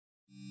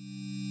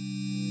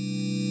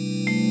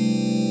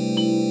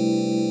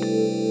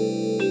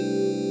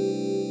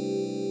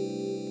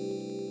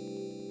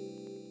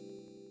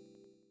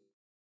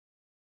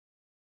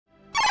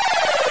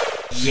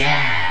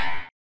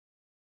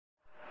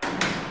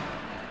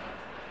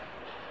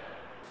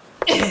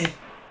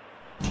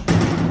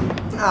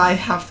I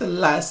have to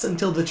last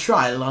until the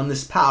trial on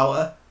this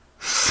power.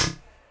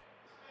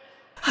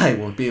 I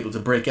won't be able to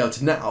break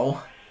out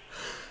now.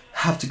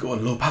 Have to go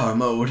in low power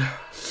mode.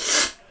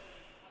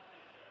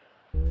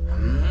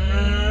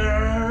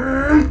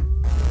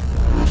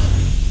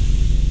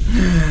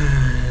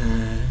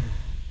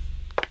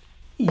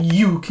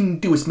 You can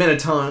do it,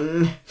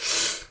 Mettaton.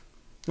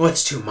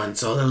 What's 2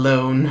 months all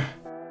alone?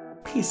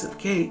 Piece of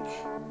cake.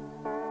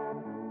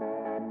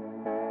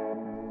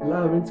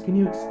 Lawrence, can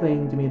you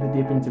explain to me the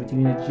difference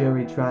between a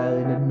jury trial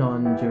and a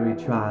non-jury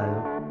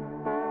trial?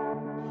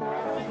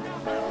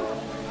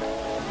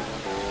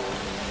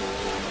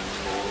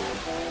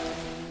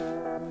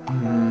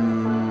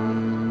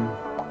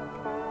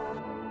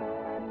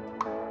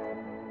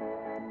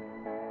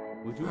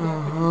 Would you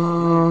like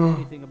to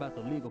anything about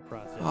the legal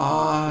process?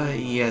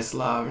 Yes,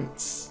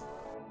 Lawrence.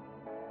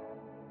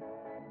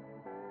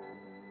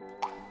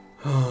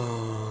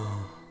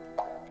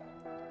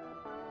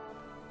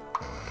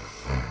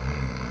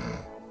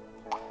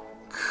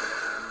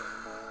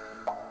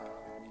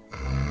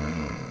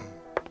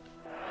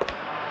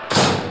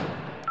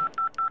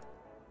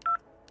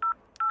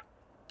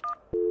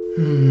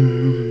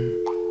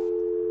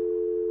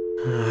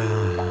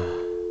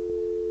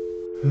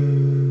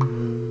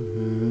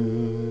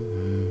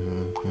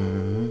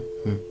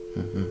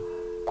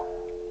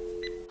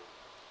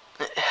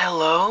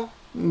 Hello?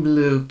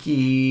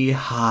 Blukey,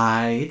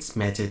 hi, it's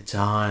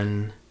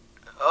Mettaton.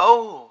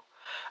 Oh,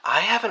 I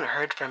haven't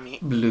heard from you.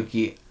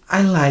 Blukey,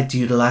 I lied to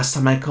you the last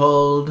time I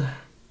called.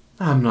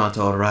 I'm not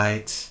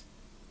alright.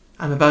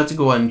 I'm about to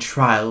go on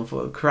trial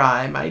for a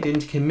crime I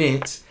didn't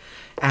commit,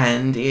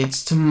 and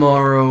it's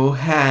tomorrow,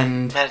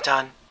 and...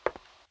 Mettaton,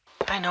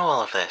 I know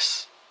all of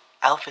this.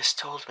 Alphys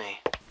told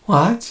me.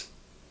 What?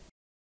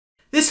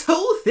 This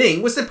whole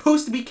thing was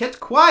supposed to be kept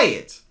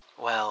quiet.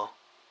 Well,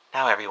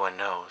 now everyone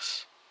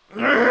knows.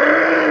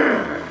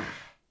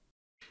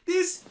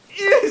 This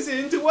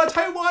isn't what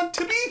I want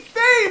to be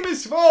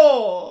famous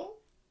for!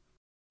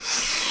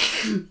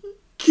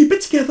 Keep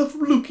it together,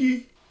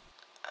 Blukey.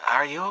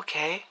 Are you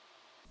okay?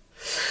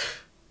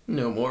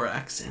 No more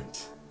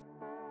accent.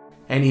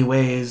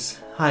 Anyways,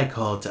 I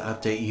called to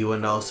update you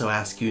and also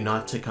ask you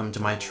not to come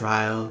to my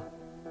trial.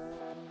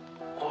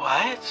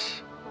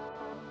 What?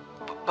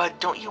 But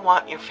don't you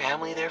want your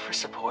family there for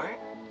support?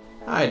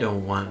 I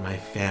don't want my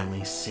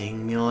family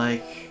seeing me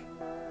like...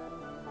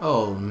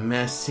 all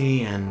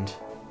messy and...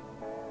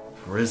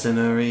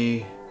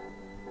 prisonery.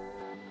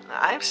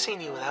 I've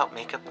seen you without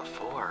makeup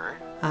before.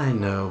 I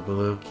know,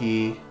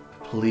 Blukey.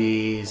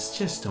 Please,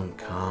 just don't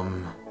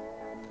come.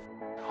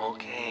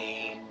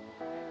 Okay,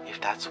 if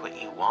that's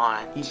what you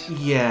want.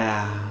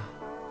 Yeah.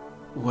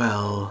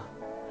 Well,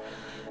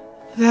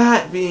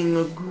 that being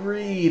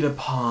agreed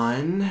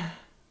upon,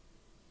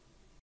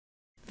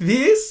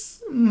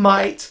 this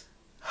might,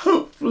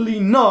 hopefully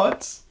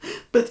not,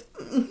 but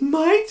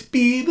might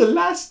be the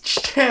last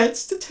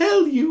chance to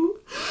tell you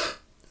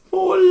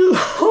for a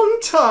long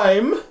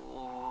time.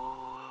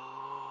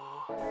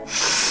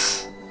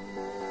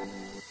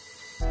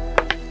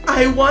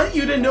 I want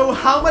you to know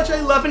how much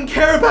I love and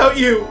care about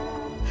you.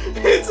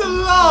 It's a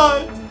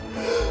lot.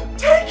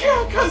 Take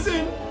care,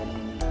 cousin.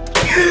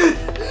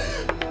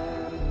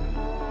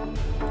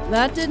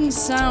 That didn't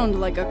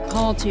sound like a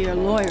call to your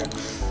lawyer.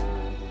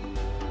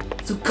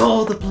 So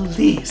call the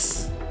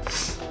police.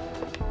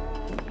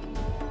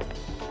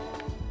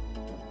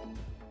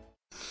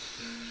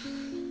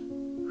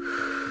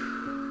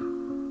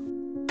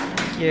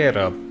 Get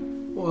up.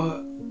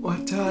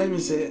 What time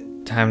is it?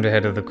 Time to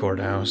head to the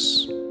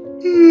courthouse.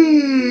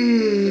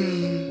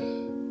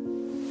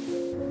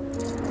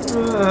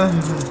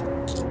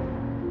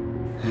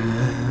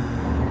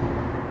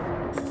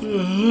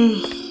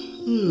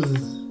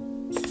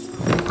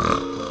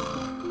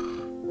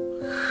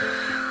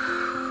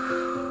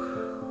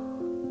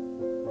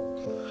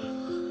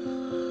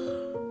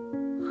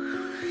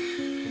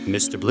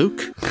 Mr.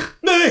 Bluke?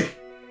 Nay!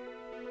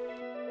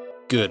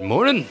 Good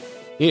morning.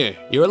 Here,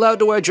 you're allowed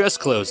to wear dress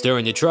clothes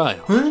during your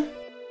trial. Huh?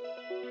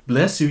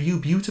 Bless you, you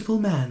beautiful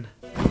man.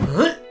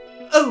 Huh?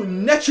 Oh,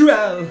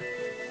 natural!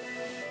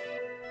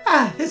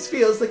 Ah, this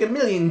feels like a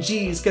million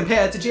G's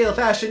compared to jail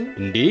fashion.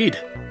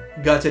 Indeed.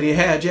 Got any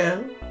hair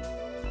gel?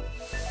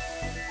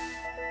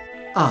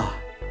 Ah.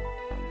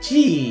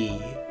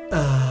 Gee.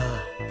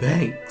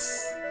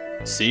 Thanks.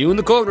 See you in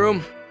the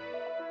courtroom.